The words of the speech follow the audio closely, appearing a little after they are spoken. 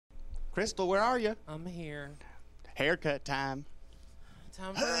Crystal, where are you? I'm here. Haircut time.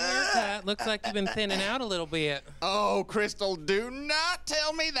 Time for a haircut. Looks like you've been thinning out a little bit. Oh, Crystal, do not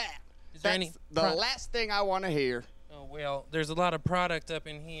tell me that. Is there That's the last thing I want to hear. Oh, well, there's a lot of product up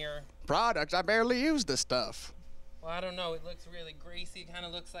in here. Products? I barely use the stuff. Well, I don't know. It looks really greasy. It kind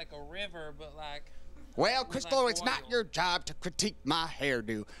of looks like a river, but like... Well, Crystal, like it's not your job to critique my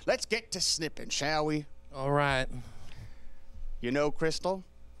hairdo. Let's get to snipping, shall we? All right. You know, Crystal,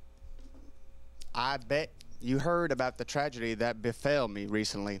 I bet you heard about the tragedy that befell me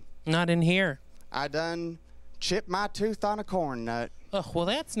recently. Not in here. I done chipped my tooth on a corn nut. Oh, well,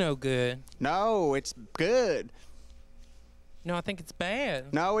 that's no good. No, it's good. No, I think it's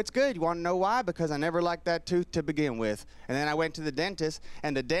bad. No, it's good. You want to know why? Because I never liked that tooth to begin with. And then I went to the dentist,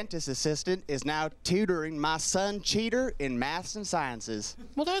 and the dentist assistant is now tutoring my son Cheater in maths and sciences.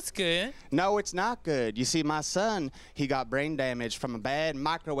 Well, that's good. No, it's not good. You see, my son, he got brain damage from a bad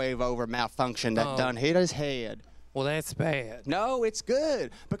microwave over malfunction that done hit his head. Well, that's bad. No, it's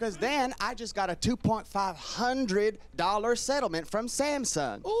good, because then I just got a $2,500 settlement from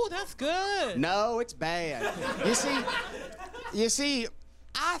Samsung. Oh, that's good. No, it's bad. You see,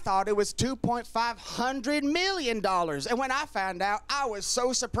 I thought it was $2.5 million, and when I found out, I was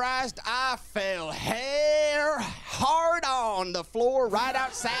so surprised I fell hard on the floor right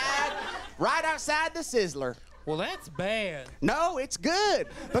outside the Sizzler. Well, that's bad. No, it's good,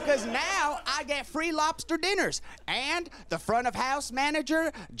 because now I get free lobster dinners, and the front of house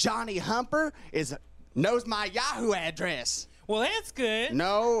manager, Johnny Humper, knows my Yahoo address. Well, that's good.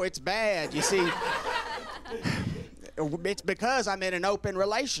 No, it's bad. You see, it's because I'm in an open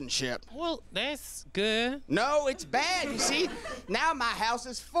relationship. Well, that's good. No, it's bad. You see, now my house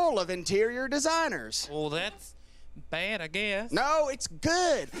is full of interior designers. Well, that's bad, I guess. No, it's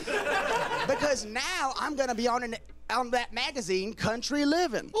good. Because now I'm going to be on that magazine, Country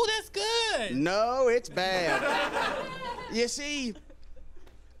Living. Oh, that's good. No, it's bad. You see,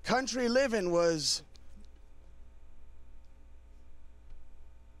 Country Living was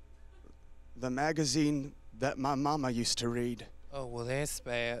the magazine that my mama used to read. Oh, well, that's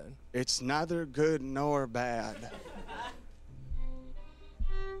bad. It's neither good nor bad.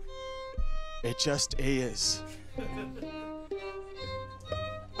 It just is.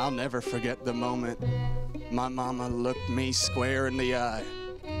 I'll never forget the moment my mama looked me square in the eye,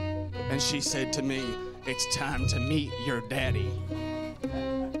 and she said to me, "It's time to meet your daddy."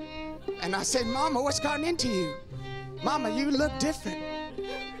 And I said, "Mama, what's gotten into you? Mama, you look different."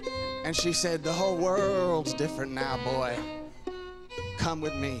 And she said, "The whole world's different now, boy. Come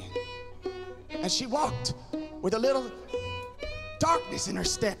with me." And she walked with a little darkness in her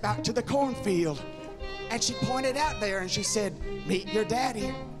step out to the cornfield. And she pointed out there and she said, "Meet your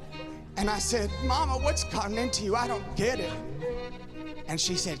daddy." And I said, "Mama, what's gotten into you? I don't get it." And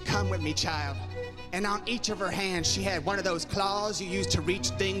she said, "Come with me, child." And on each of her hands, she had one of those claws you use to reach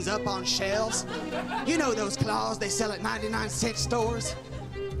things up on shelves. You know those claws they sell at 99-cent stores?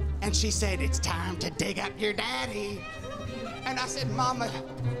 And she said, "It's time to dig up your daddy." And I said, "Mama,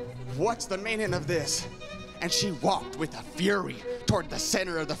 what's the meaning of this?" And she walked with a fury toward the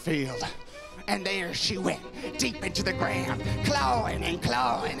center of the field. And there she went, deep into the ground, clawing and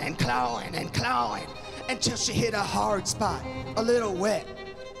clawing and clawing and clawing, until she hit a hard spot, a little wet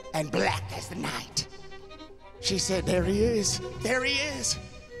and black as the night. She said, "There he is, there he is."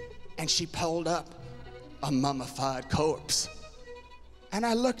 And she pulled up a mummified corpse. And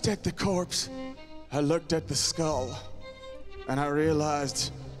I looked at the corpse, I looked at the skull, and I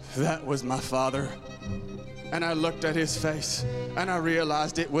realized that was my father. And I looked at his face, and I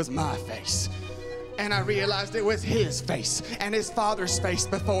realized it was my face. And I realized it was his face, and his father's face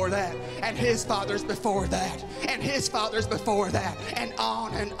before that, and his father's before that, and his father's before that, and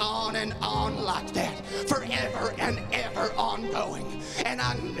on and on and on like that, forever and ever ongoing. And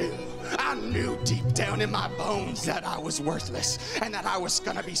I knew deep down in my bones that I was worthless, and that I was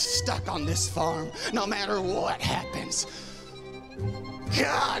gonna be stuck on this farm, no matter what happens.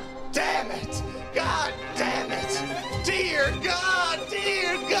 God damn it! God damn it! Dear God!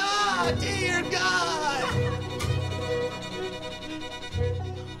 Dear God! Dear God!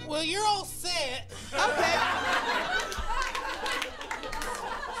 Well, you're all set. Okay.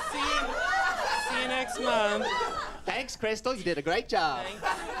 See you next month. Thanks, Crystal. You did a great job. Thanks.